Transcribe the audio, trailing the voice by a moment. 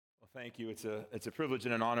Thank you. It's a privilege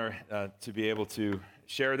and an honor to be able to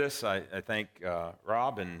share this. I thank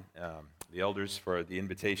Rob and the elders for the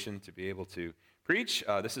invitation to be able to preach.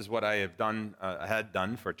 This is what I have done, had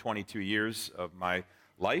done for 22 years of my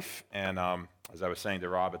life. And as I was saying to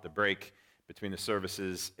Rob at the break between the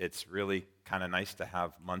services, it's really kind of nice to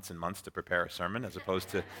have months and months to prepare a sermon as opposed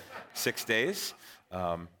to 6 days.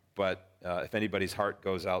 But if anybody's heart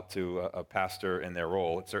goes out to a pastor in their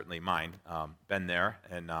role, it's certainly mine. Been there,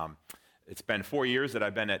 and it's been 4 years that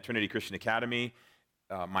I've been at Trinity Christian Academy.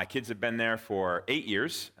 My kids have been there for 8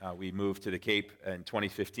 years. We moved to the Cape in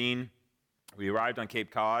 2015. We arrived on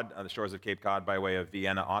Cape Cod, on the shores of Cape Cod, by way of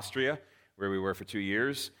Vienna, Austria, where we were for 2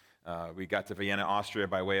 years. We got to Vienna, Austria,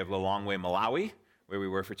 by way of Lilongwe, Malawi, where we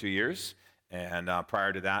were for 2 years. And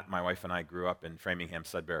prior to that, my wife and I grew up in Framingham,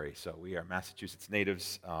 Sudbury. So we are Massachusetts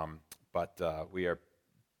natives, but we are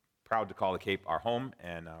proud to call the Cape our home,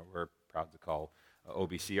 and we're proud to call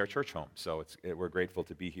OBC our church home. So we're grateful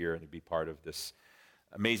to be here and to be part of this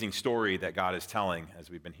amazing story that God is telling, as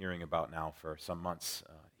we've been hearing about now for some months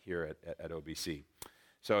here at OBC.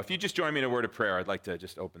 So if you just join me in a word of prayer, I'd like to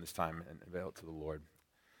just open this time and avail it to the Lord.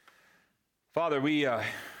 Father, we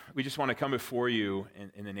just want to come before you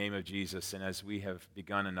in the name of Jesus, and as we have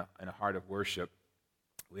begun in a heart of worship,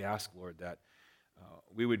 we ask, Lord, that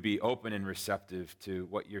we would be open and receptive to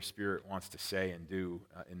what your Spirit wants to say and do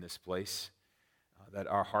in this place, that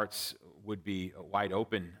our hearts would be wide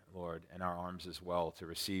open, Lord, and our arms as well to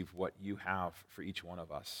receive what you have for each one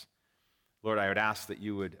of us. Lord, I would ask that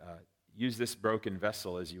you would use this broken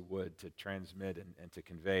vessel as you would to transmit and to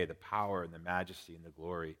convey the power and the majesty and the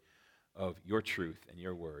glory of your truth and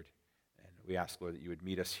your word. And we ask, Lord, that you would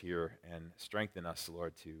meet us here and strengthen us,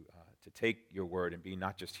 Lord, to take your word and be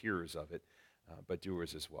not just hearers of it, but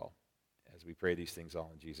doers as well. As we pray these things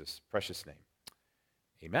all in Jesus' precious name.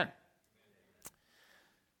 Amen.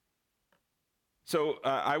 So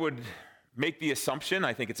I would make the assumption,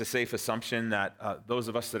 I think it's a safe assumption, that those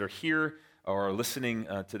of us that are here or are listening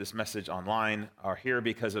to this message online are here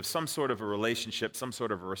because of some sort of a relationship, some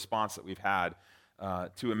sort of a response that we've had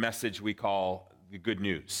to a message we call the good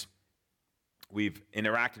news. We've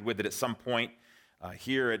interacted with it at some point.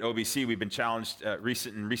 Here at OBC, we've been challenged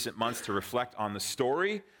in recent months to reflect on the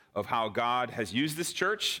story of how God has used this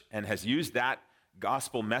church and has used that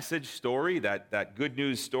gospel message story, that good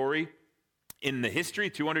news story in the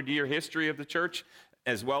history, 200-year history of the church,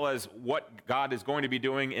 as well as what God is going to be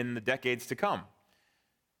doing in the decades to come.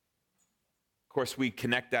 Of course, we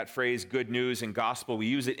connect that phrase, good news and gospel. We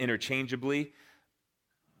use it interchangeably.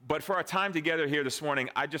 But for our time together here this morning,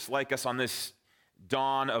 I'd just like us on this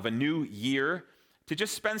dawn of a new year to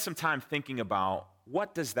just spend some time thinking about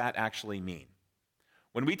what does that actually mean?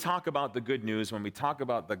 When we talk about the good news, when we talk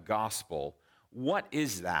about the gospel, what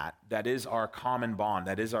is that is our common bond,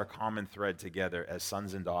 that is our common thread together as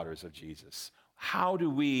sons and daughters of Jesus? How do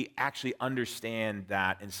we actually understand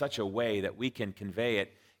that in such a way that we can convey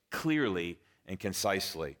it clearly and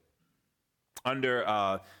concisely?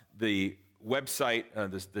 Under the website,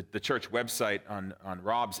 the church website on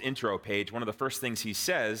Rob's intro page, one of the first things he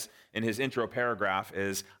says in his intro paragraph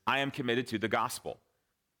is, I am committed to the gospel.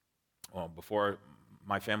 Well, before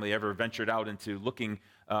my family ever ventured out into looking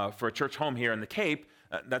for a church home here in the Cape,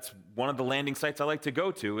 that's one of the landing sites I like to go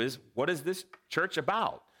to is, what is this church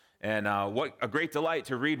about? And what a great delight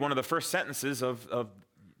to read one of the first sentences of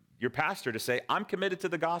your pastor to say, I'm committed to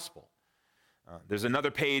the gospel. There's another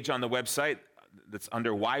page on the website that's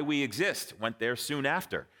under Why We Exist, went there soon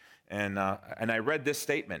after. And I read this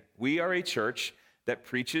statement: we are a church that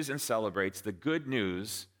preaches and celebrates the good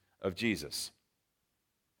news of Jesus.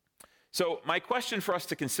 So my question for us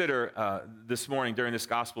to consider this morning during this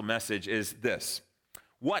gospel message is this: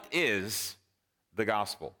 what is the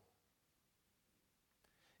gospel?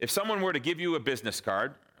 If someone were to give you a business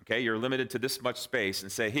card, okay, you're limited to this much space,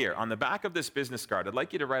 and say, here, on the back of this business card, I'd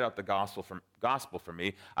like you to write out the gospel for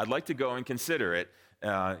me. I'd like to go and consider it.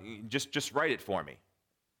 Just write it for me.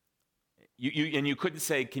 And you couldn't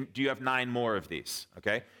say, do you have 9 more of these?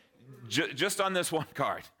 Okay, just on this one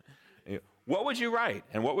card. What would you write,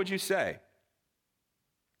 and what would you say?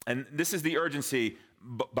 And this is the urgency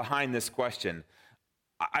behind this question.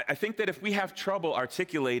 I think that if we have trouble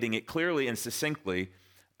articulating it clearly and succinctly,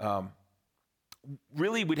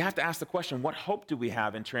 really, we'd have to ask the question, what hope do we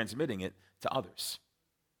have in transmitting it to others?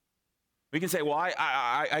 We can say, well,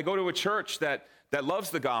 I go to a church that loves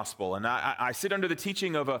the gospel, and I sit under the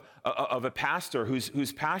teaching of a pastor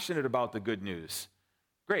who's passionate about the good news.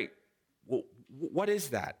 Great. Well, what is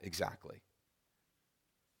that exactly?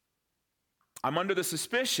 I'm under the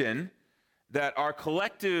suspicion that our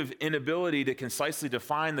collective inability to concisely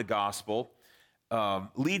define the gospel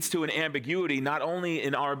leads to an ambiguity not only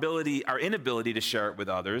in our inability to share it with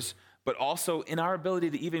others, but also in our ability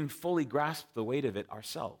to even fully grasp the weight of it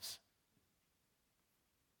ourselves.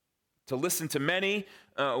 To listen to many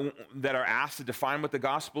that are asked to define what the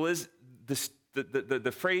gospel is,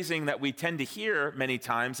 the phrasing that we tend to hear many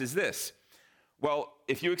times is this: well,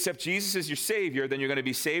 if you accept Jesus as your Savior, then you're going to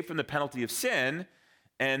be saved from the penalty of sin,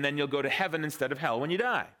 and then you'll go to heaven instead of hell when you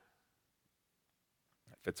die.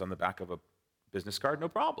 That fits on the back of a business card, no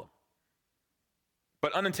problem.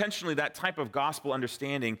 But unintentionally, that type of gospel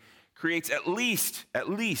understanding creates at least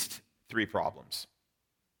 3 problems.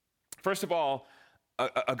 First of all,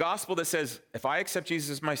 a gospel that says, if I accept Jesus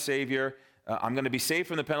as my Savior, I'm going to be saved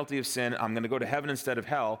from the penalty of sin, I'm going to go to heaven instead of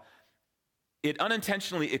hell, it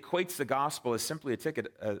unintentionally equates the gospel as simply a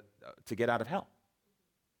ticket to get out of hell,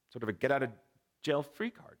 sort of a get out of jail free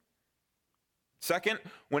card. Second,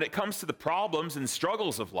 when it comes to the problems and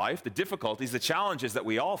struggles of life, the difficulties, the challenges that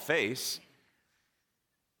we all face,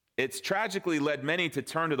 it's tragically led many to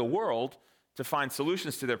turn to the world to find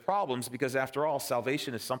solutions to their problems, because after all,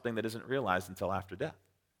 salvation is something that isn't realized until after death.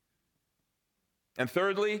 And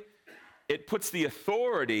thirdly, it puts the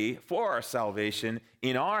authority for our salvation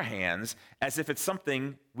in our hands as if it's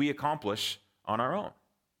something we accomplish on our own.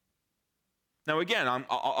 Now again,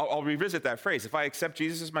 I'll revisit that phrase. If I accept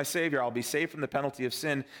Jesus as my Savior, I'll be saved from the penalty of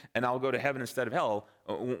sin, and I'll go to heaven instead of hell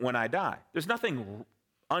when I die. There's nothing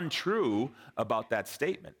untrue about that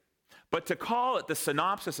statement. But to call it the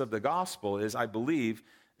synopsis of the gospel is, I believe,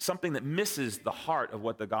 something that misses the heart of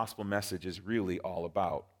what the gospel message is really all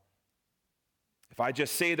about. If I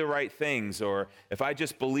just say the right things, or if I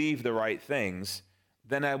just believe the right things,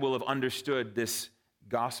 then I will have understood this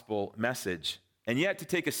gospel message. And yet, to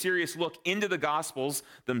take a serious look into the Gospels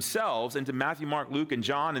themselves, into Matthew, Mark, Luke, and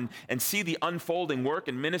John, and see the unfolding work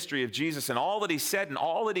and ministry of Jesus and all that he said and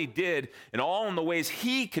all that he did and all in the ways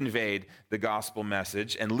he conveyed the gospel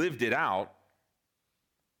message and lived it out,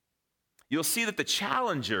 you'll see that the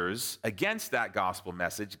challengers against that gospel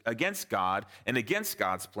message, against God and against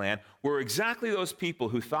God's plan, were exactly those people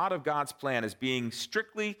who thought of God's plan as being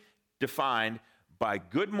strictly defined by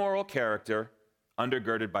good moral character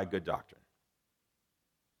undergirded by good doctrine.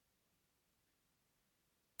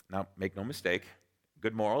 Now, make no mistake,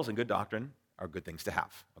 good morals and good doctrine are good things to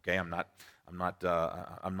have. Okay, I'm not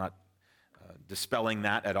dispelling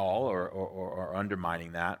that at all or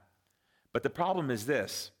undermining that. But the problem is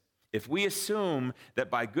this: if we assume that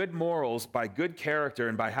by good morals, by good character,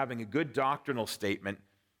 and by having a good doctrinal statement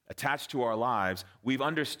attached to our lives, we've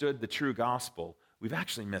understood the true gospel, we've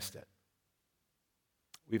actually missed it.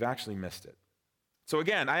 We've actually missed it. So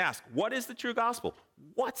again, I ask, what is the true gospel?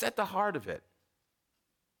 What's at the heart of it?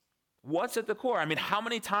 What's at the core? I mean, how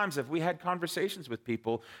many times have we had conversations with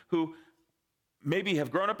people who maybe have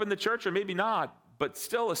grown up in the church or maybe not, but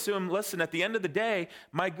still assume, listen, at the end of the day,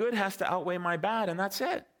 my good has to outweigh my bad, and that's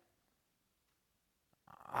it.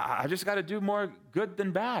 I just got to do more good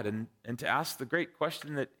than bad. And to ask the great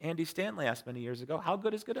question that Andy Stanley asked many years ago, how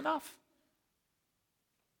good is good enough?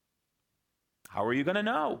 How are you going to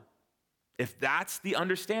know? If that's the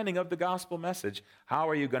understanding of the gospel message, how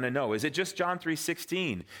are you going to know? Is it just John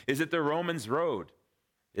 3:16? Is it the Romans road?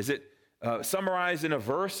 Is it summarized in a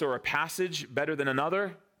verse or a passage better than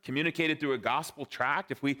another, communicated through a gospel tract?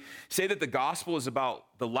 If we say that the gospel is about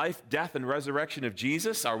the life, death, and resurrection of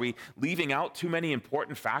Jesus, are we leaving out too many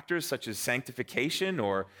important factors such as sanctification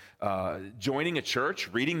or joining a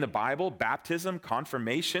church, reading the Bible, baptism,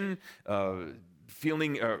 confirmation,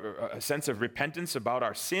 feeling a sense of repentance about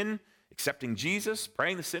our sin, accepting Jesus,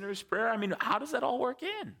 praying the sinner's prayer? I mean, how does that all work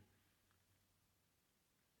in?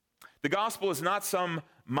 The gospel is not some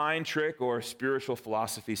mind trick or spiritual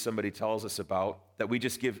philosophy somebody tells us about that we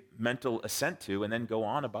just give mental assent to and then go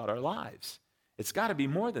on about our lives. It's got to be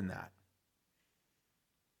more than that.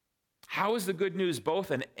 How is the good news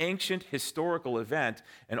both an ancient historical event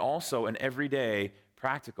and also an everyday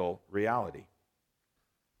practical reality?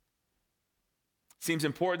 It seems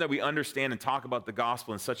important that we understand and talk about the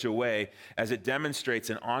gospel in such a way as it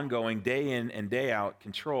demonstrates an ongoing day in and day out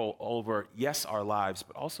control over, yes, our lives,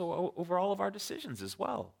 but also over all of our decisions as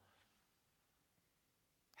well.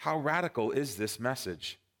 How radical is this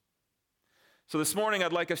message? So this morning,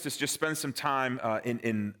 I'd like us to just spend some time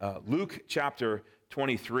in Luke chapter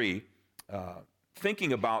 23,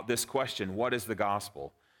 thinking about this question, what is the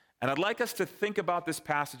gospel? And I'd like us to think about this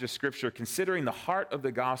passage of Scripture, considering the heart of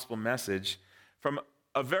the gospel message from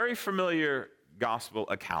a very familiar gospel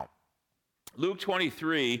account. Luke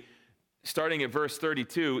 23, starting at verse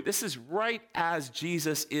 32, this is right as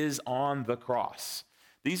Jesus is on the cross.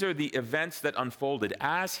 These are the events that unfolded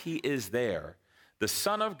as he is there. The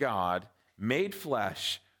Son of God made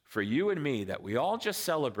flesh for you and me that we all just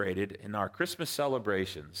celebrated in our Christmas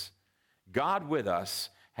celebrations, God with us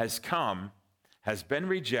has come, has been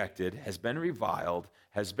rejected, has been reviled,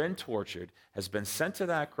 has been tortured, has been sent to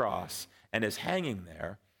that cross, and is hanging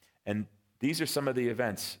there. And these are some of the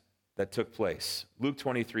events that took place. Luke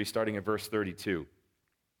 23, starting at verse 32.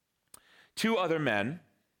 2 other men,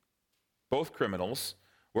 both criminals,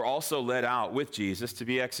 were also led out with Jesus to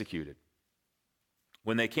be executed.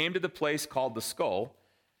 When they came to the place called the Skull,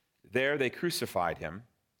 there they crucified him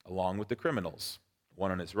along with the criminals,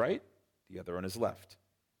 one on his right, the other on his left.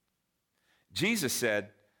 Jesus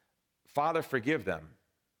said, "Father, forgive them,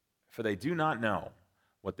 for they do not know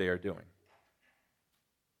what they are doing."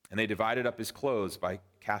 And they divided up his clothes by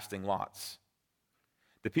casting lots.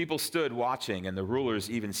 The people stood watching, and the rulers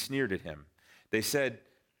even sneered at him. They said,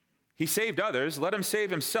 "He saved others. Let him save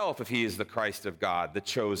himself if he is the Christ of God, the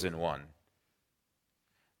chosen one."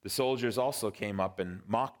 The soldiers also came up and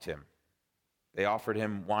mocked him. They offered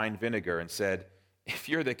him wine vinegar and said, "If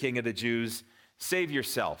you're the king of the Jews, save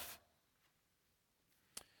yourself."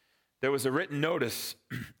 There was a written notice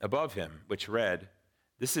above him which read,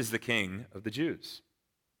 "This is the King of the Jews."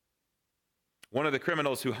 One of the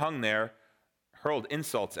criminals who hung there hurled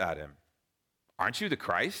insults at him. "Aren't you the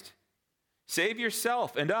Christ? Save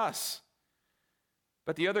yourself and us."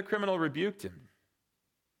 But the other criminal rebuked him.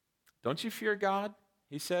 "Don't you fear God?"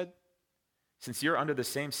 he said. "Since you're under the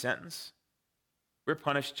same sentence, we're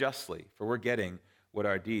punished justly, for we're getting what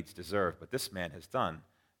our deeds deserve. But this man has done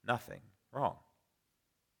nothing wrong."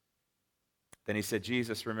 Then he said,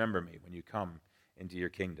 "Jesus, remember me when you come into your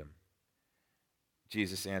kingdom."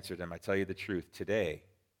 Jesus answered him, "I tell you the truth, today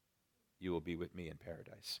you will be with me in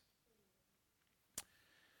paradise."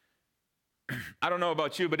 I don't know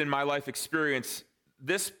about you, but in my life experience,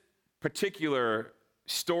 this particular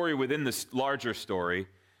story within this larger story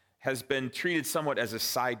has been treated somewhat as a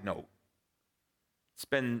side note. It's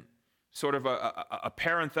been sort of a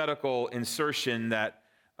parenthetical insertion that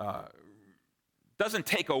doesn't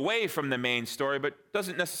take away from the main story, but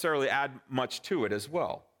doesn't necessarily add much to it as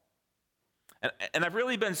well. And I've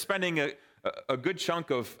really been spending a good chunk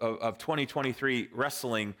of 2023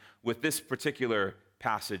 wrestling with this particular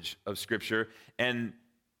passage of Scripture, and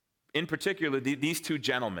in particular, these 2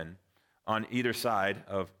 gentlemen on either side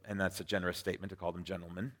of, and that's a generous statement to call them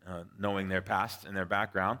gentlemen, knowing their past and their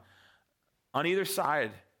background, on either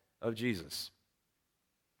side of Jesus.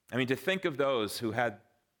 I mean, to think of those who had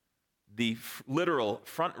the literal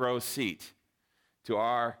front row seat to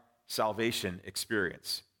our salvation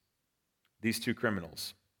experience. These 2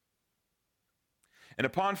 criminals. And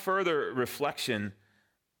upon further reflection,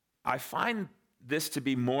 I find this to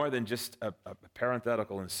be more than just a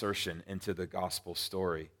parenthetical insertion into the gospel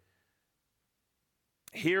story.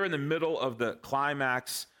 Here in the middle of the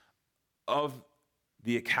climax of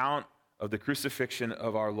the account of the crucifixion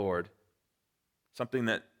of our Lord, something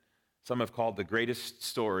that some have called the greatest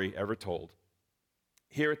story ever told,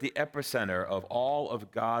 here at the epicenter of all of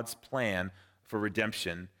God's plan for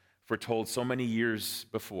redemption, foretold so many years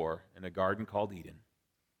before in a garden called Eden.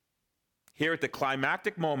 Here at the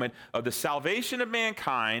climactic moment of the salvation of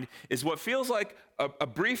mankind is what feels like a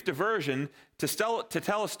brief diversion to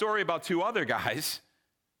tell a story about 2 other guys.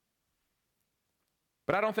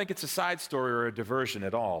 But I don't think it's a side story or a diversion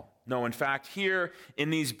at all. No, in fact, here in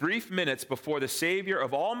these brief minutes before the Savior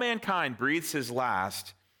of all mankind breathes his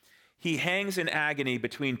last, he hangs in agony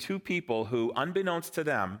between 2 people who, unbeknownst to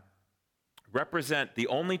them, represent the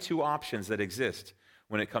only 2 options that exist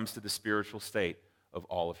when it comes to the spiritual state of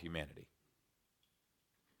all of humanity.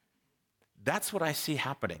 That's what I see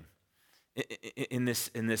happening in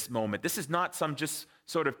this moment. This is not some just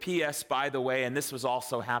sort of P.S. by the way, and this was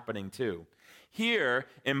also happening too. Here,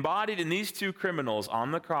 embodied in these 2 criminals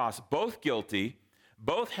on the cross, both guilty,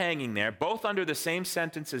 both hanging there, both under the same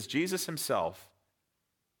sentence as Jesus himself,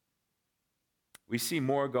 we see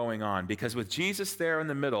more going on, because with Jesus there in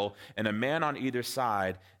the middle and a man on either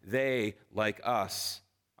side, they, like us,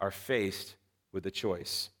 are faced with a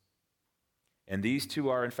choice. And these 2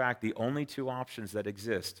 are, in fact, the only 2 options that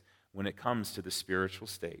exist when it comes to the spiritual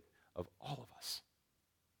state of all of us.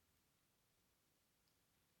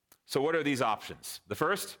 So what are these options? The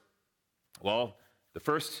first,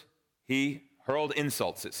 he hurled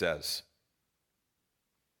insults, it says.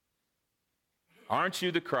 "Aren't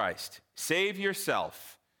you the Christ? Save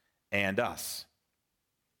yourself and us."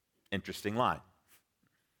 Interesting line.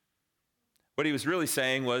 What he was really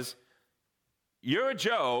saying was, you're a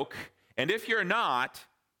joke, and if you're not,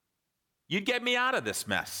 you'd get me out of this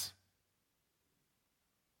mess.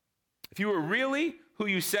 If you were really who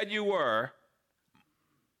you said you were,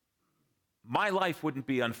 my life wouldn't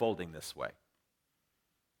be unfolding this way.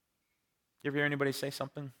 You ever hear anybody say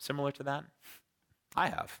something similar to that? I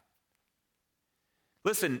have.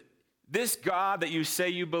 Listen, this God that you say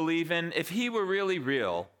you believe in, if he were really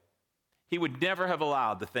real, he would never have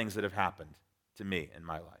allowed the things that have happened to me in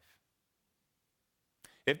my life.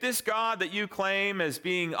 If this God that you claim as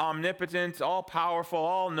being omnipotent, all-powerful,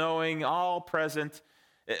 all-knowing, all-present,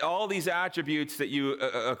 all these attributes that you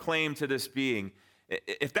claim to this being,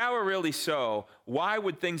 if that were really so, why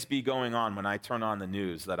would things be going on when I turn on the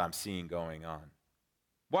news that I'm seeing going on?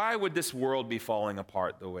 Why would this world be falling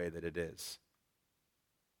apart the way that it is?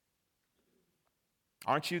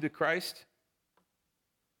 Aren't you the Christ?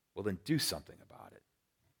 Well, then do something about it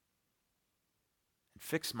and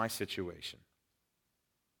fix my situation.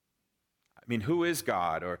 I mean, who is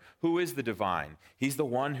God or who is the divine? He's the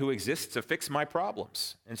one who exists to fix my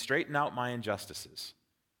problems and straighten out my injustices.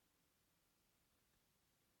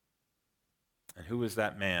 And who is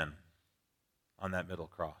that man on that middle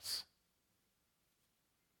cross?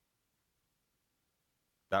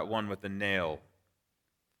 That one with the nail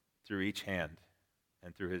through each hand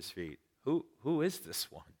and through his feet. Who is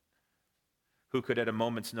this one who could at a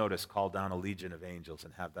moment's notice call down a legion of angels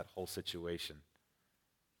and have that whole situation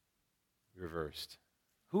reversed?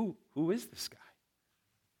 Who is this guy?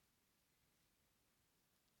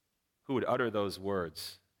 Who would utter those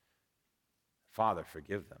words, "Father,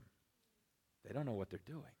 forgive them. They don't know what they're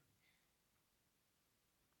doing."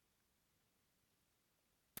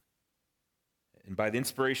 And by the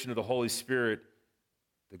inspiration of the Holy Spirit,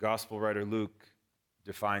 the gospel writer Luke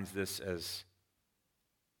defines this as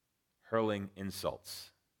hurling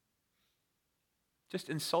insults. Just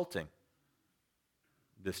insulting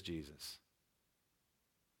this Jesus.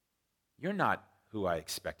 You're not who I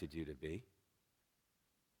expected you to be.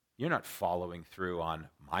 You're not following through on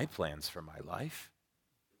my plans for my life.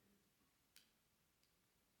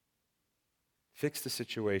 Fix the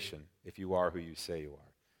situation if you are who you say you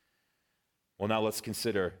are. Well, now let's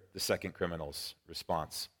consider the second criminal's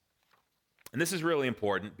response. And this is really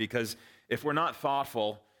important because if we're not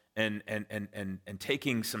thoughtful and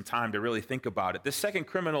taking some time to really think about it, this second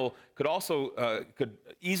criminal could also could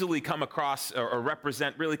easily come across or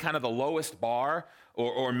represent really kind of the lowest bar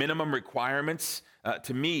or minimum requirements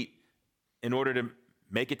to meet in order to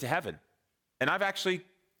make it to heaven. And I've actually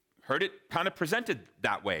heard it kind of presented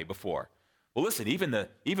that way before. Well, listen, even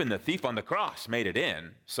the thief on the cross made it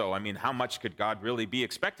in. So, I mean, how much could God really be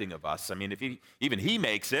expecting of us? I mean, if even he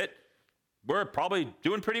makes it, we're probably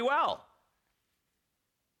doing pretty well.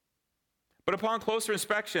 But upon closer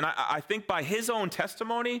inspection, I think by his own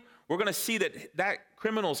testimony, we're going to see that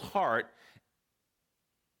criminal's heart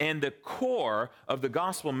and the core of the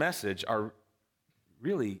gospel message are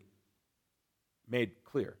really made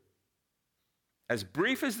clear. As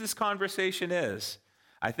brief as this conversation is,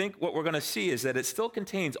 I think what we're going to see is that it still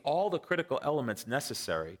contains all the critical elements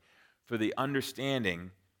necessary for the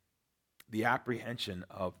understanding, the apprehension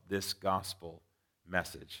of this gospel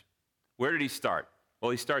message. Where did he start?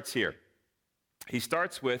 Well, he starts here. He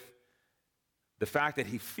starts with the fact that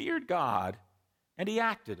he feared God and he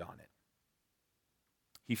acted on it.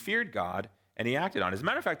 He feared God and he acted on it. As a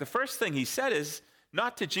matter of fact, the first thing he said is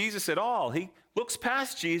not to Jesus at all. He looks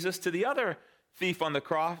past Jesus to the other thief on the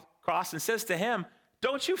cross and says to him,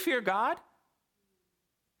 "Don't you fear God?"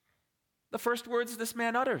 The first words this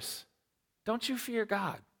man utters, "Don't you fear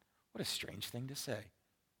God?" What a strange thing to say.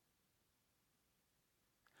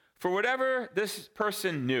 For whatever this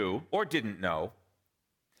person knew or didn't know,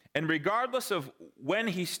 and regardless of when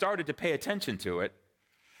he started to pay attention to it,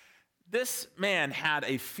 this man had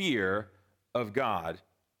a fear of God,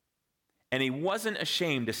 and he wasn't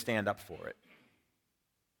ashamed to stand up for it.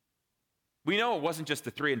 We know it wasn't just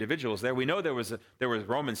the three individuals there. We know there were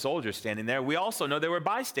Roman soldiers standing there. We also know there were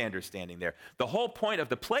bystanders standing there. The whole point of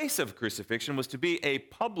the place of crucifixion was to be a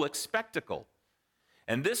public spectacle.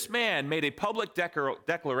 And this man made a public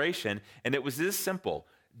declaration, and it was this simple: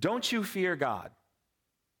 "Don't you fear God?"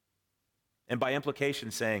 And by implication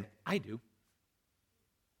saying, "I do."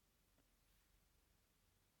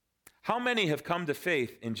 How many have come to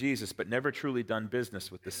faith in Jesus but never truly done business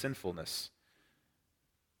with the sinfulness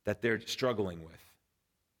that they're struggling with?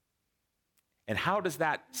 And how does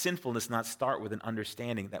that sinfulness not start with an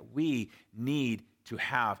understanding that we need to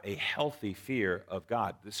have a healthy fear of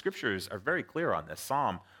God? The scriptures are very clear on this.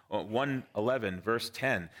 Psalm 111, verse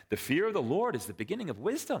 10, "The fear of the Lord is the beginning of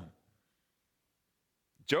wisdom."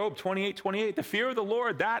 Job 28:28, "The fear of the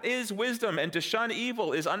Lord, that is wisdom, and to shun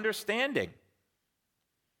evil is understanding."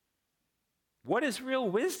 What is real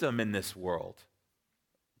wisdom in this world?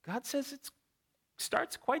 God says it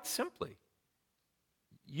starts quite simply.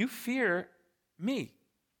 you fear me.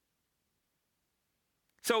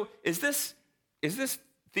 So is this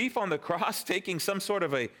thief on the cross taking some sort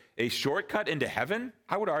of a shortcut into heaven?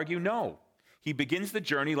 I would argue no. He begins the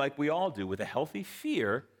journey like we all do, with a healthy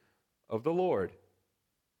fear of the Lord.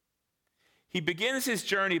 He begins his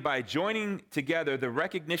journey by joining together the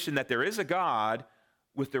recognition that there is a God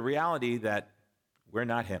with the reality that we're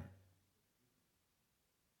not him.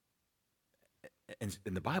 And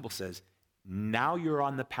the Bible says, now you're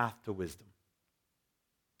on the path to wisdom.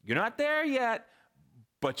 You're not there yet,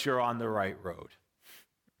 but you're on the right road.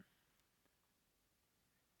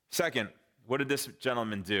 Second, what did this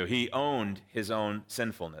gentleman do? He owned his own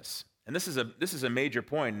sinfulness. And this is a major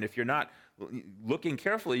point, and if you're not looking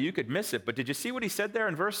carefully, you could miss it. But did you see what he said there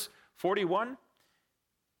in verse 41? He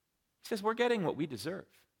says, we're getting what we deserve.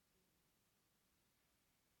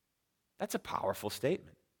 That's a powerful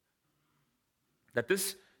statement. That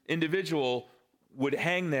this individual would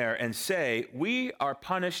hang there and say, we are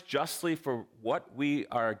punished justly for what we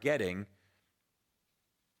are getting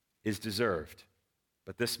is deserved.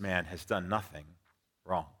 But this man has done nothing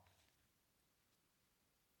wrong.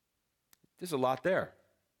 There's a lot there.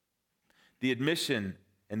 The admission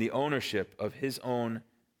and the ownership of his own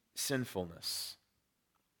sinfulness.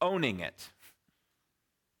 Owning it.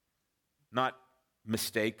 Not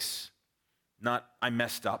mistakes. Not, I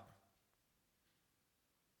messed up.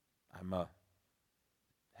 I'm a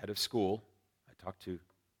head of school. I talk to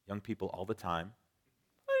young people all the time.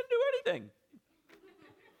 I didn't do anything.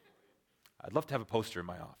 I'd love to have a poster in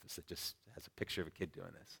my office that just has a picture of a kid doing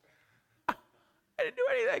this. I didn't do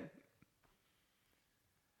anything.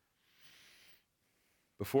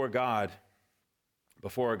 Before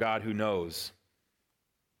a God who knows,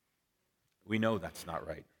 we know that's not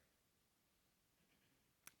right.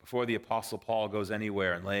 Before the Apostle Paul goes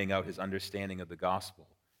anywhere in laying out his understanding of the gospel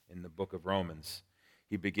in the book of Romans,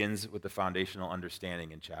 he begins with the foundational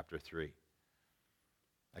understanding in chapter 3.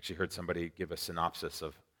 I actually heard somebody give a synopsis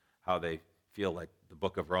of how they feel like the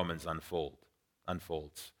book of Romans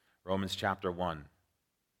unfolds. Romans chapter 1,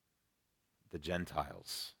 the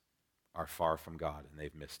Gentiles are far from God and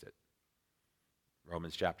they've missed it.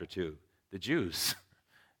 Romans chapter 2, the Jews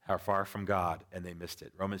are far from God and they missed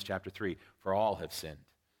it. Romans chapter 3, for all have sinned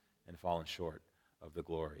and fallen short of the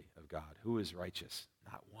glory of God. Who is righteous?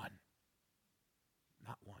 Not one.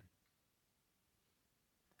 Not one.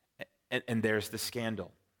 And there's the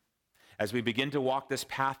scandal. As we begin to walk this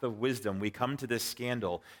path of wisdom, we come to this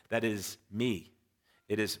scandal that is me.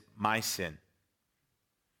 It is my sin.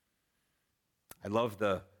 I love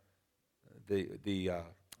the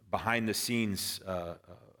behind-the-scenes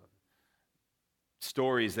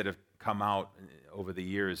stories that have come out over the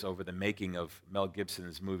years over the making of Mel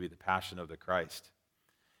Gibson's movie, The Passion of the Christ,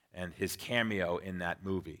 and his cameo in that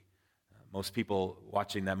movie. Most people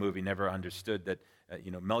watching that movie never understood that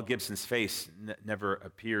Mel Gibson's face never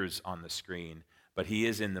appears on the screen, but he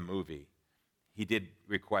is in the movie. He did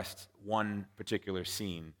request one particular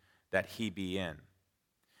scene that he be in.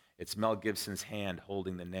 It's Mel Gibson's hand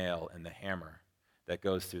holding the nail and the hammer that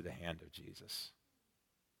goes through the hand of Jesus,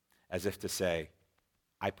 as if to say,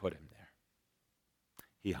 I put him there.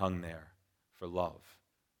 He hung there for love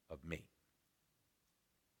of me.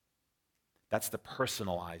 That's the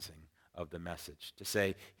personalizing of the message, to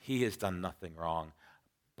say, he has done nothing wrong,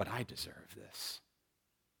 but I deserve this.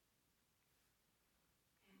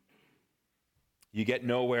 You get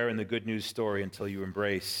nowhere in the good news story until you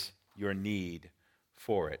embrace your need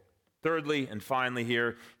for it. Thirdly, and finally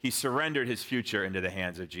here, he surrendered his future into the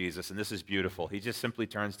hands of Jesus, and this is beautiful. He just simply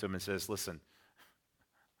turns to him and says, listen,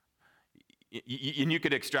 and you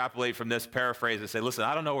could extrapolate from this, paraphrase and say, listen,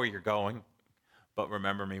 I don't know where you're going, but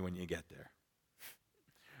remember me when you get there.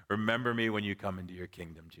 Remember me when you come into your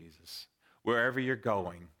kingdom, Jesus. Wherever you're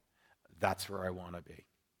going, that's where I want to be.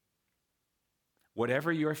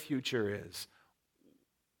 Whatever your future is,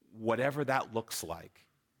 whatever that looks like,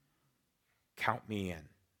 count me in.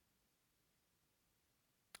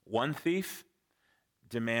 One thief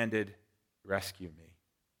demanded, rescue me.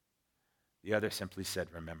 The other simply said,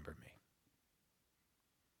 remember me.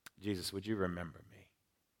 Jesus, would you remember me?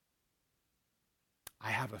 I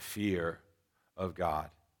have a fear of God.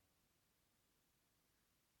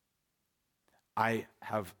 I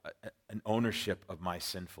have an ownership of my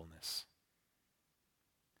sinfulness.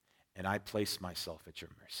 And I place myself at your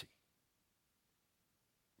mercy.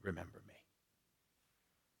 Remember me.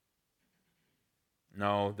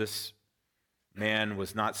 No, this man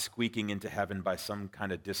was not squeaking into heaven by some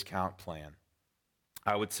kind of discount plan.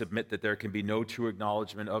 I would submit that there can be no true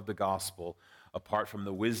acknowledgement of the gospel apart from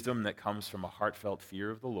the wisdom that comes from a heartfelt fear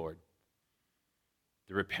of the Lord.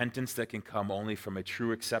 the repentance that can come only from a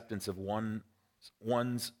true acceptance of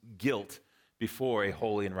one's guilt before a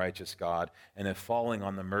holy and righteous God, and a falling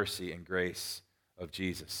on the mercy and grace of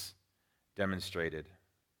Jesus demonstrated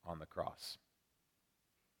on the cross.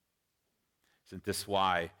 Isn't this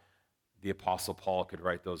why the Apostle Paul could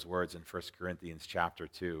write those words in 1 Corinthians chapter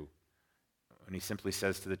 2, when he simply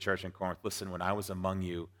says to the church in Corinth, listen, when I was among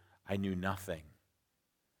you, I knew nothing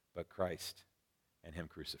but Christ and him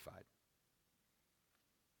crucified.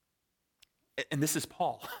 And this is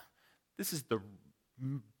Paul. This is the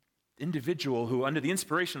individual who, under the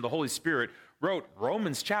inspiration of the Holy Spirit, wrote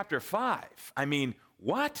Romans chapter 5. I mean,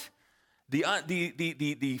 what?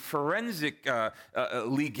 The forensic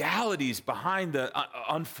legalities behind the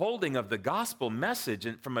unfolding of the gospel message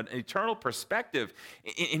and from an eternal perspective.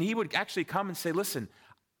 And he would actually come and say, listen,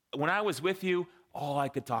 when I was with you, all I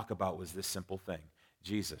could talk about was this simple thing,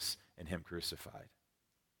 Jesus and him crucified.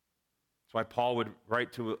 That's why Paul would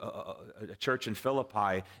write to a church in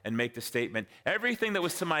Philippi and make the statement, everything that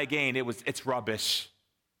was to my gain, it's rubbish.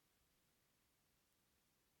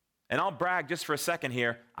 And I'll brag just for a second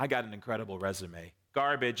here, I got an incredible resume.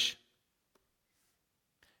 Garbage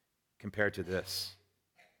compared to this,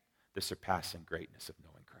 the surpassing greatness of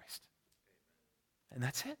knowing Christ. And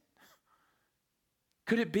that's it.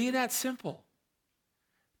 Could it be that simple?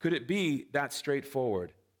 Could it be that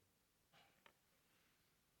straightforward?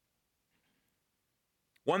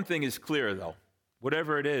 One thing is clear, though.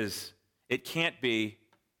 Whatever it is, it can't be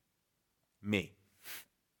me.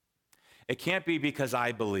 It can't be because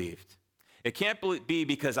I believed. It can't be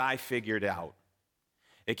because I figured out.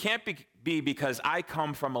 It can't be because I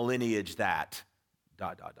come from a lineage that, ...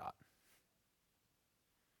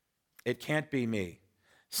 It can't be me.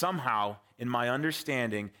 Somehow, in my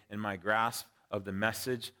understanding and my grasp of the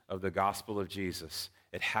message of the gospel of Jesus,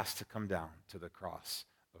 it has to come down to the cross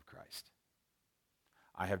of Christ.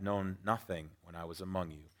 I have known nothing when I was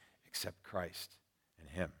among you except Christ and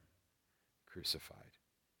him crucified.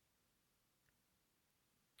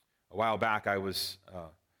 A while back, I was,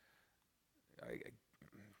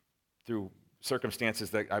 through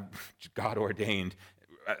circumstances that God ordained,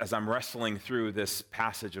 as I'm wrestling through this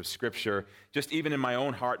passage of Scripture, just even in my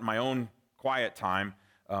own heart, in my own quiet time,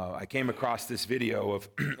 I came across this video of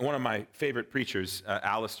one of my favorite preachers,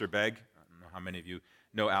 Alistair Begg. I don't know how many of you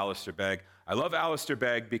know Alistair Begg. I love Alistair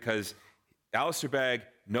Begg because Alistair Begg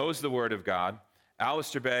knows the Word of God.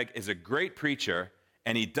 Alistair Begg is a great preacher,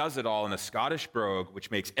 and he does it all in a Scottish brogue,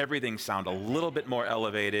 which makes everything sound a little bit more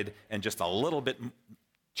elevated and just a little bit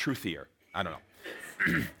truthier. I don't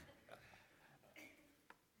know.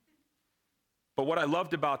 But what I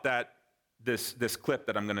loved about this clip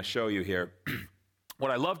that I'm going to show you here,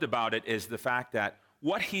 what I loved about it is the fact that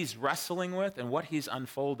what he's wrestling with and what he's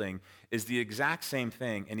unfolding is the exact same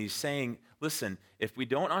thing. And he's saying, listen, if we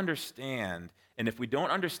don't understand, and if we don't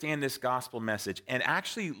understand this gospel message and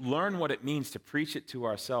actually learn what it means to preach it to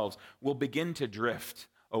ourselves, we'll begin to drift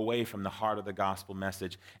away from the heart of the gospel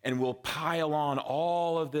message. And we'll pile on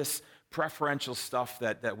all of this preferential stuff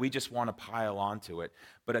that we just want to pile onto it.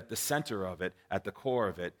 But at the center of it, at the core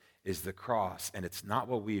of it, is the cross. And it's not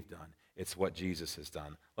what we've done. It's what Jesus has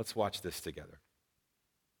done. Let's watch this together.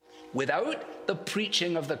 Without the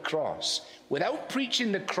preaching of the cross, without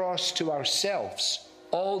preaching the cross to ourselves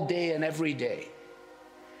all day and every day,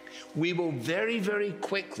 we will very, very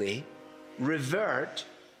quickly revert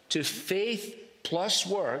to faith plus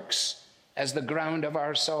works as the ground of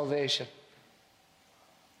our salvation.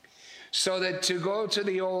 So that, to go to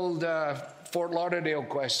the old Fort Lauderdale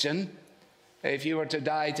question, if you were to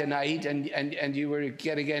die tonight and you were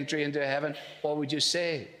getting entry into heaven, what would you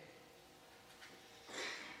say?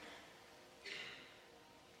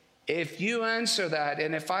 If you answer that,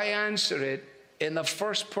 and if I answer it in the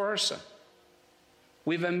first person,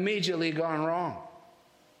 we've immediately gone wrong.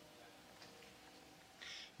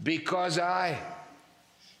 Because I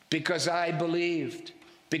believed,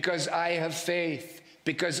 because I have faith,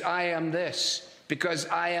 because I am this, because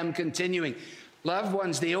I am continuing. Loved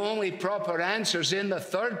ones, the only proper answer is in the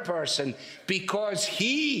third person, because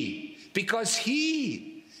he.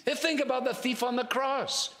 Think about the thief on the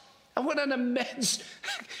cross. And what an immense,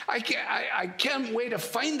 I can't wait to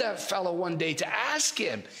find that fellow one day to ask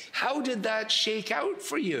him, how did that shake out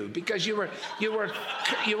for you? Because you were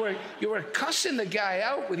cussing the guy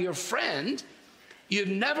out with your friend. You'd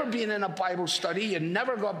never been in a Bible study. You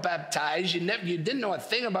never got baptized. You didn't know a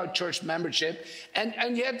thing about church membership.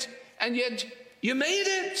 And yet you made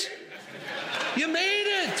it. You made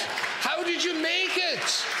it. How did you make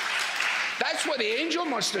it? That's what the angel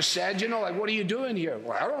must have said, like, what are you doing here?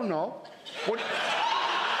 Well, I don't know. What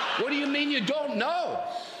do you mean you don't know?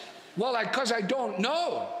 Well, because I don't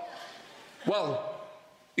know. Well,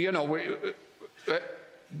 you know,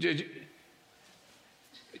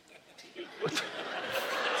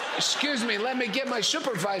 excuse me, let me get my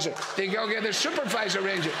supervisor. They go get the supervisor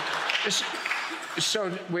ranger.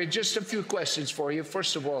 So, we're just a few questions for you.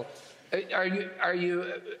 First of all, are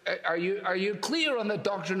you clear on the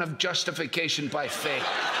doctrine of justification by faith?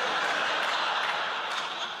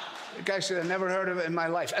 The guy said, I never heard of it in my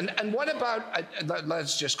life. And what about,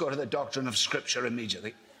 let's just go to the doctrine of Scripture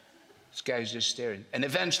immediately. This guy's just staring. And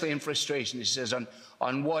eventually, in frustration, he says,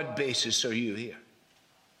 on what basis are you here?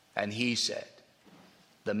 And he said,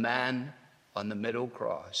 the man on the middle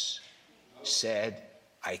cross said,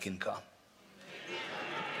 I can come.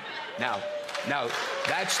 Now,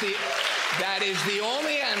 that is the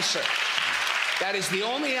only answer. That is the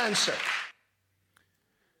only answer.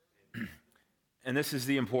 And this is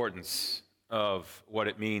the importance of what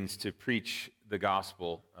it means to preach the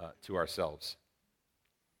gospel to ourselves.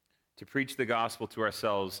 To preach the gospel to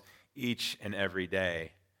ourselves each and every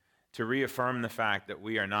day. To reaffirm the fact that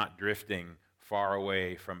we are not drifting far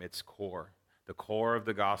away from its core. The core of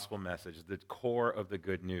the gospel message, the core of the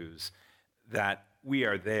good news. That we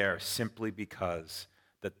are there simply because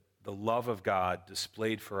that the love of God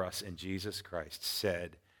displayed for us in Jesus Christ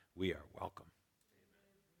said we are welcome.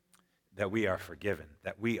 That we are forgiven,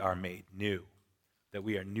 that we are made new, that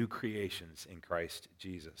we are new creations in Christ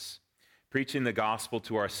Jesus. Preaching the gospel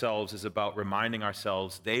to ourselves is about reminding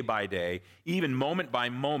ourselves day by day, even moment by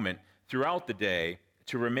moment throughout the day,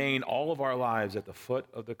 to remain all of our lives at the foot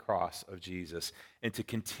of the cross of Jesus and to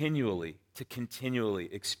continually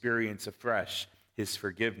experience afresh his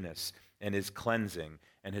forgiveness and his cleansing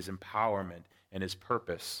and his empowerment and his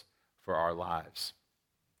purpose for our lives.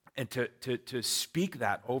 And to speak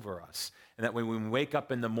that over us. And that when we wake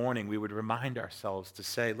up in the morning, we would remind ourselves to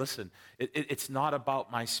say, listen, it's not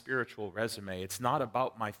about my spiritual resume. It's not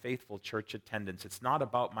about my faithful church attendance. It's not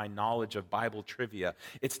about my knowledge of Bible trivia.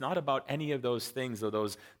 It's not about any of those things or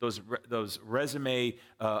those resume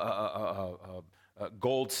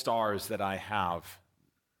gold stars that I have.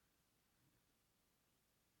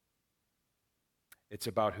 It's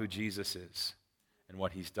about who Jesus is and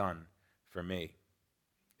what he's done for me.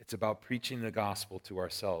 It's about preaching the gospel to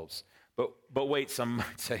ourselves. But wait, some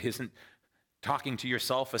might say, isn't talking to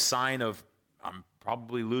yourself a sign of, I'm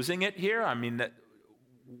probably losing it here? I mean,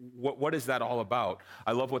 what is that all about?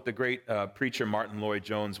 I love what the great preacher Martin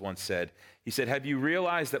Lloyd-Jones once said. He said, have you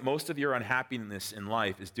realized that most of your unhappiness in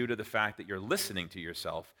life is due to the fact that you're listening to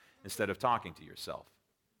yourself instead of talking to yourself?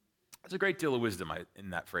 There's a great deal of wisdom in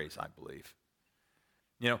that phrase, I believe.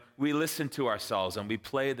 You know, we listen to ourselves and we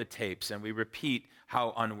play the tapes and we repeat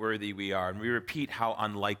how unworthy we are and we repeat how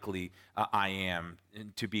unlikely I am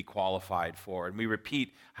to be qualified for. And we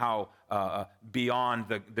repeat how beyond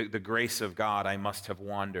the grace of God I must have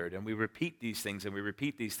wandered. And we repeat these things and we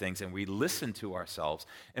repeat these things and we listen to ourselves.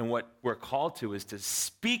 And what we're called to is to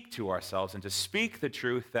speak to ourselves and to speak the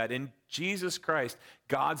truth that in Jesus Christ,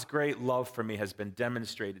 God's great love for me has been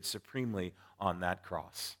demonstrated supremely on that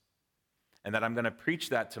cross. And that I'm going to preach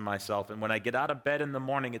that to myself. And when I get out of bed in the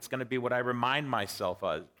morning, it's going to be what I remind myself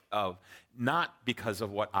of, not because of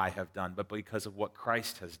what I have done, but because of what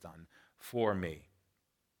Christ has done for me.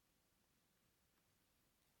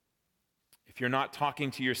 If you're not talking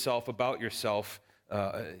to yourself about yourself,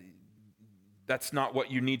 that's not what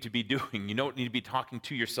you need to be doing. You don't need to be talking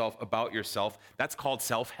to yourself about yourself. That's called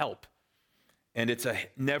self-help. And it's a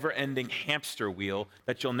never-ending hamster wheel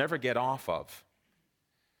that you'll never get off of.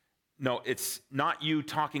 No, it's not you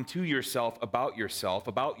talking to yourself, about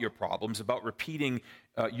your problems, about repeating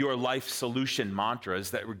your life solution mantras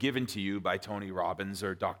that were given to you by Tony Robbins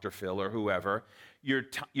or Dr. Phil or whoever. You're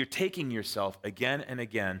taking yourself again and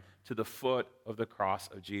again to the foot of the cross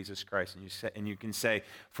of Jesus Christ. And you can say,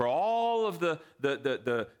 for all of the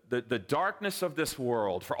darkness of this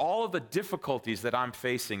world, for all of the difficulties that I'm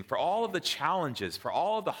facing, for all of the challenges, for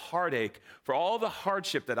all of the heartache, for all of the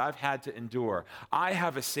hardship that I've had to endure, I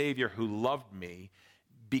have a Savior who loved me,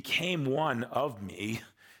 became one of me,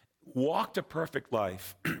 walked a perfect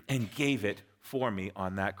life, and gave it for me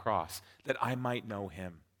on that cross, that I might know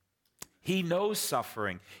him. He knows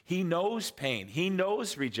suffering. He knows pain. He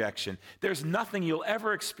knows rejection. There's nothing you'll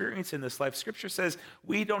ever experience in this life. Scripture says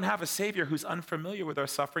we don't have a Savior who's unfamiliar with our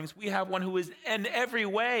sufferings. We have one who is in every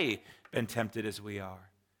way been tempted as we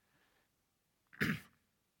are.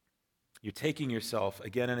 You're taking yourself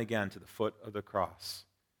again and again to the foot of the cross.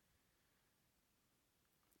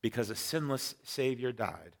 Because a sinless Savior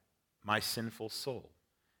died, my sinful soul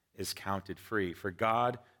is counted free. For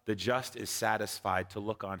God, the just, is satisfied to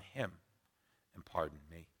look on him and pardon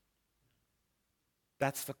me.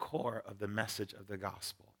 That's the core of the message of the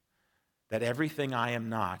gospel. That everything I am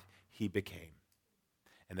not, he became.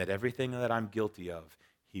 And that everything that I'm guilty of,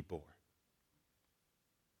 he bore.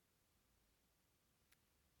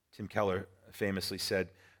 Tim Keller famously said,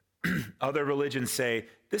 other religions say,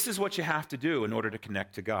 this is what you have to do in order to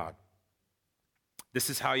connect to God. This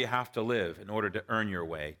is how you have to live in order to earn your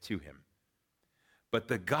way to him. But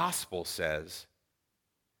the gospel says,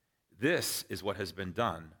 this is what has been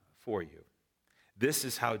done for you. This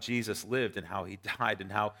is how Jesus lived and how he died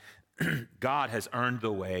and how God has earned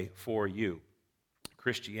the way for you.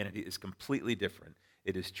 Christianity is completely different.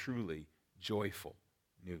 It is truly joyful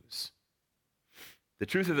news. The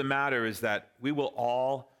truth of the matter is that we will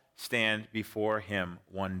all stand before him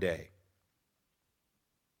one day.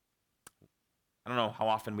 I don't know how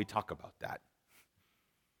often we talk about that,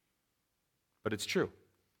 but it's true.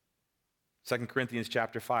 2 Corinthians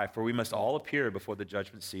chapter 5, for we must all appear before the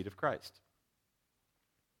judgment seat of Christ,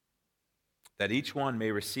 that each one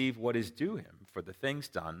may receive what is due him for the things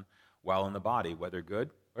done while in the body, whether good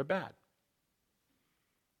or bad.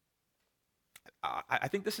 I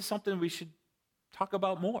think this is something we should talk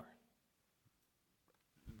about more.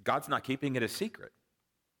 God's not keeping it a secret.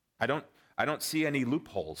 I don't see any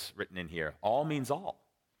loopholes written in here. All means all.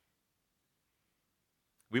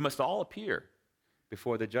 We must all appear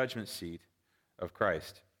before the judgment seat of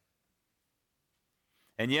Christ.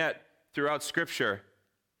 And yet, throughout Scripture,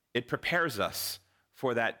 it prepares us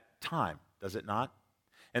for that time, does it not?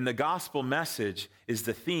 And the gospel message is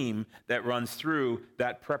the theme that runs through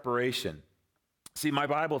that preparation. See, my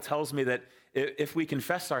Bible tells me that if we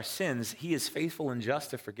confess our sins, he is faithful and just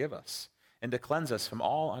to forgive us and to cleanse us from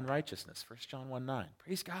all unrighteousness. 1 John 1:9.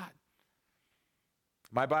 Praise God.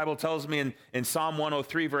 My Bible tells me in Psalm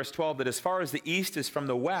 103, verse 12, that as far as the east is from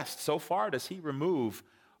the west, so far does he remove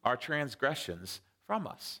our transgressions from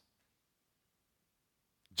us.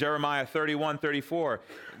 Jeremiah 31:34,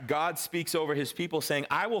 God speaks over his people saying,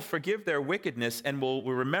 I will forgive their wickedness and will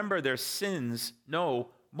remember their sins no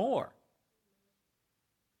more.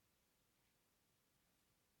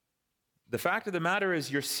 The fact of the matter is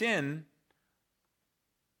your sin,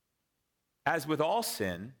 as with all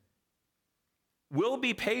sin, will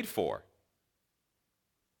be paid for.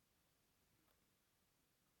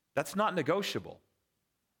 That's not negotiable.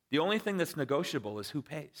 The only thing that's negotiable is who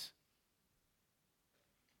pays.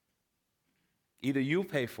 Either you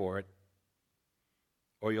pay for it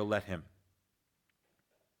or you'll let him.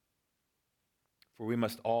 For we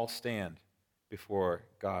must all stand before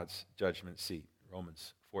God's judgment seat.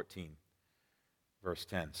 Romans 14, verse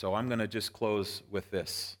 10. So I'm going to just close with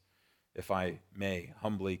this, if I may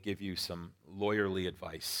humbly give you some lawyerly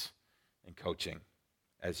advice and coaching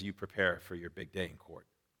as you prepare for your big day in court.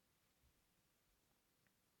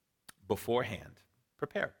 Beforehand,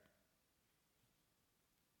 prepare.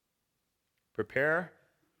 Prepare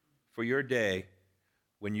for your day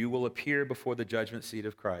when you will appear before the judgment seat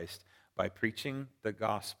of Christ by preaching the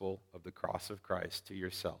gospel of the cross of Christ to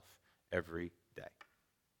yourself every day.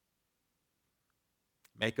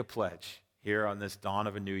 Make a pledge here on this dawn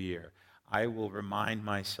of a new year. I will remind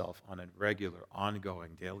myself on a regular,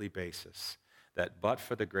 ongoing, daily basis that but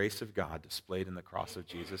for the grace of God displayed in the cross of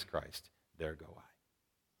Jesus Christ, there go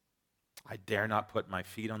I. I dare not put my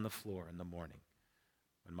feet on the floor in the morning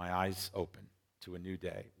when my eyes open to a new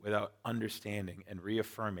day without understanding and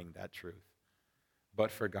reaffirming that truth.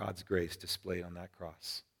 But for God's grace displayed on that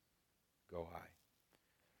cross, go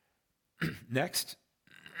I. Next,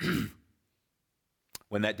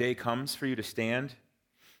 when that day comes for you to stand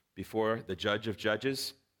before the judge of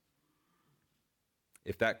judges,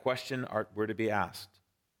 if that question were to be asked,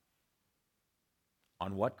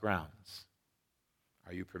 on what grounds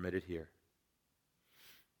are you permitted here?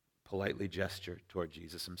 Politely gesture toward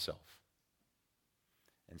Jesus himself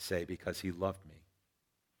and say, because he loved me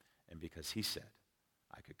and because he said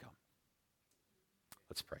I could come.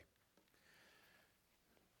 Let's pray.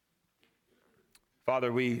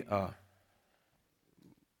 Father, we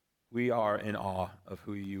are in awe of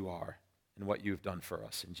who you are and what you've done for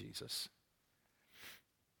us in Jesus.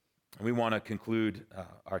 And we want to conclude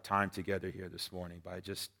our time together here this morning by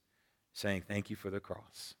just saying thank you for the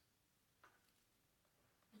cross.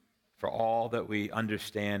 For all that we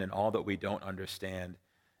understand and all that we don't understand,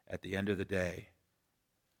 at the end of the day,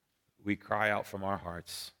 we cry out from our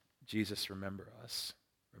hearts, Jesus, remember us,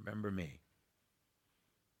 remember me.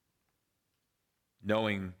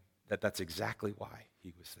 Knowing that that's exactly why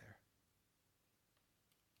he was there.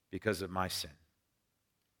 Because of my sin.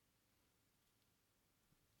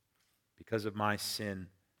 Because of my sin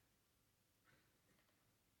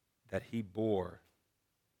that he bore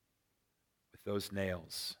with those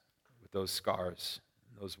nails, with those scars,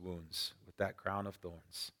 those wounds with that crown of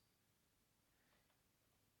thorns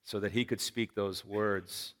so that he could speak those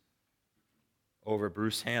words over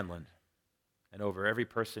Bruce Hanlon and over every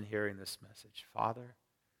person hearing this message. Father,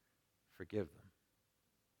 forgive them.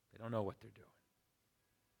 They don't know what they're doing.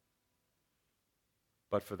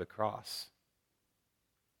 But for the cross,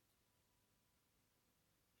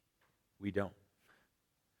 we don't.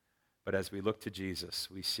 But as we look to Jesus,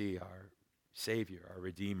 we see our Savior, our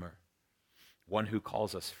Redeemer, one who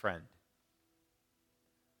calls us friend,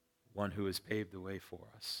 one who has paved the way for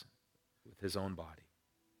us with his own body.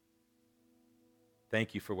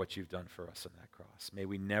 Thank you for what you've done for us on that cross. May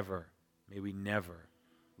we never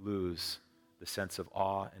lose the sense of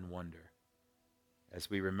awe and wonder as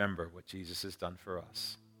we remember what Jesus has done for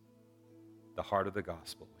us, the heart of the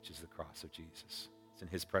gospel, which is the cross of Jesus. It's in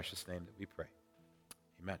his precious name that we pray.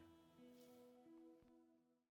 Amen.